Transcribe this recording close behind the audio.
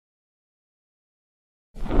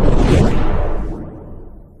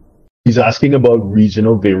He's asking about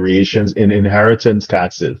regional variations in inheritance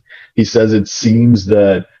taxes. He says it seems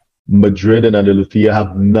that Madrid and Andalusia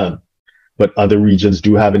have none, but other regions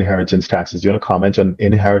do have inheritance taxes. Do you want to comment on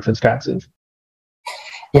inheritance taxes?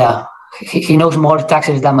 Yeah, he knows more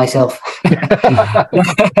taxes than myself.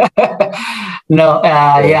 No,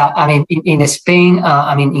 yeah, I mean, in Spain,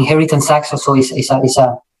 inheritance tax also is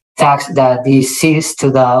a tax that is seized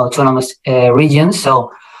to the autonomous regions.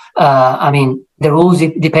 So, the rules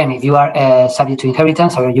depend if you are subject to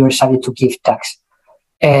inheritance or you are subject to gift tax.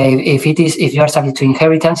 If you are subject to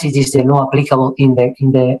inheritance, it is the law applicable in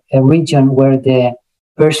the region where the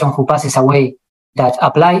person who passes away that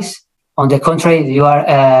applies. On the contrary, we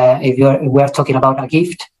are talking about a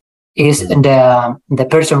gift, is the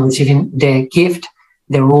person receiving the gift,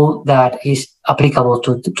 the rule that is applicable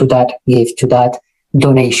to that gift, to that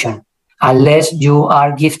donation, unless you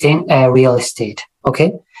are gifting real estate.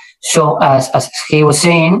 Okay. So as he was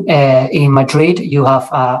saying, in Madrid, you have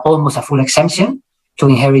almost a full exemption to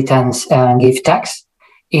inheritance and gift tax.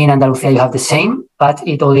 In Andalusia, you have the same, but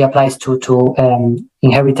it only applies to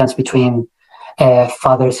inheritance between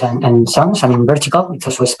fathers and sons. I mean, vertical. It's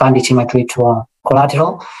also expanded in Madrid to a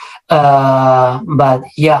collateral. But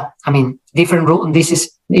yeah, I mean, different rule.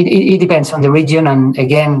 It depends on the region, and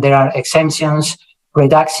again, there are exemptions,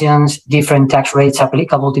 reductions, different tax rates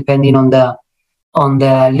applicable depending on the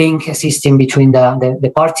link system between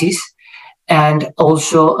the parties. And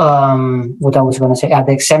also, what I was going to say,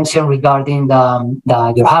 the exemption regarding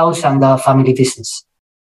your house and the family business.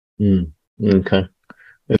 Okay.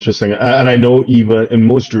 Interesting. And I know even in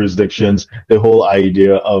most jurisdictions, the whole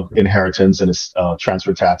idea of inheritance and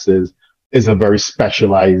transfer taxes is a very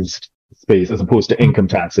specialized space as opposed to income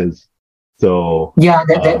taxes. So yeah,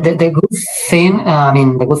 the good thing,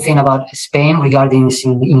 the good thing about Spain regarding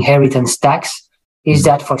inheritance tax is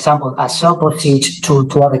that, for example, as opposite to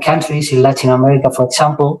other countries in Latin America, for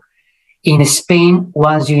example, in Spain,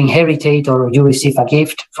 once you inherit or you receive a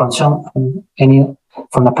gift from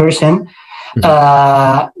a person,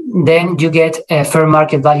 then you get a fair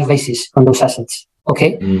market value basis on those assets.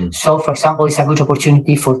 Okay. So, for example, it's a good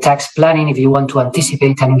opportunity for tax planning. If you want to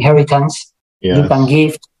anticipate an inheritance, you can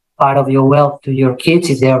give part of your wealth to your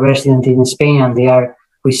kids if they are resident in Spain and they are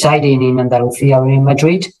residing in Andalusia or in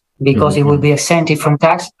Madrid, because it will be exempted from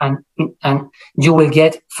tax and you will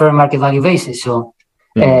get fair market value basis. So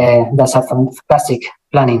that's a fantastic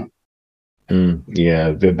planning.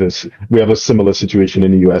 Yeah, we have a similar situation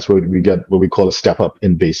in the US where we get what we call a step up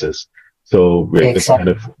in basis. So it's kind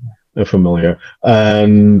of familiar.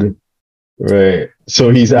 And right.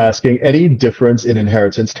 So he's asking, any difference in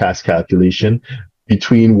inheritance tax calculation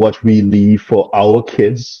between what we leave for our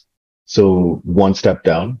kids? So one step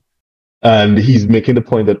down. And he's making the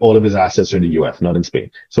point that all of his assets are in the US, not in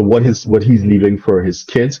Spain. So what he's leaving for his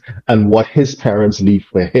kids and what his parents leave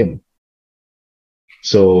for him.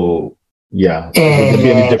 So yeah, would there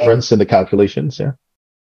be any difference in the calculations?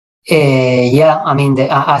 Yeah, I mean,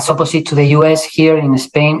 as opposite to the US, here in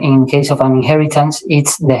Spain, in case of an inheritance,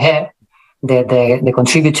 it's the heir, the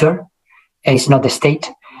contributor, it's not the state.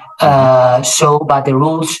 But the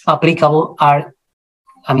rules applicable are,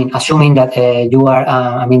 I mean, assuming that you are,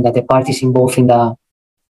 that the parties involved in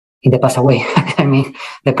the pass away. I mean,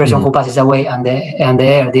 the person who passes away and the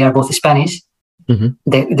heir, they are both Spanish.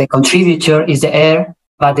 The contributor is the heir,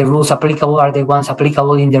 but the rules applicable are the ones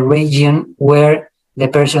applicable in the region where the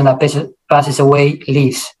person that passes away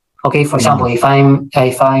lives. Okay, for example, if I'm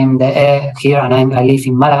the heir here and I live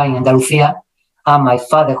in Malaga, in Andalusia, and my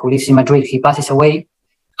father who lives in Madrid, he passes away,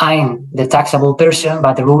 I'm the taxable person,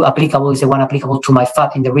 but the rule applicable is the one applicable to my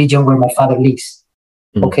father in the region where my father lives.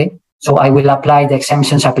 Okay, so I will apply the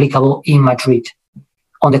exemptions applicable in Madrid.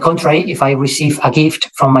 On the contrary, if I receive a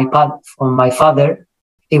gift from my father,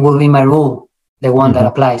 it will be my rule, the one that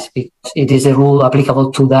applies, because it is the rule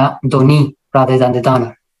applicable to the donee rather than the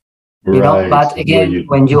donor. You know, but again,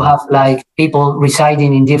 when you have like people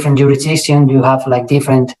residing in different jurisdictions, you have like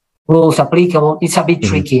different rules applicable. It's a bit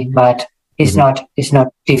tricky, but it's not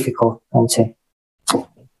difficult, I would say.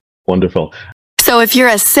 Wonderful. So if you're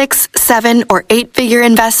a 6, 7, or 8-figure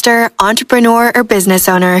investor, entrepreneur, or business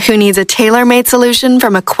owner who needs a tailor-made solution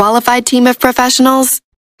from a qualified team of professionals,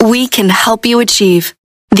 we can help you achieve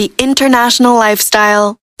the international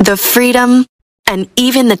lifestyle, the freedom, and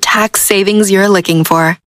even the tax savings you're looking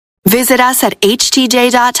for. Visit us at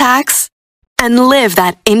htj.tax and live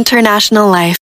that international life.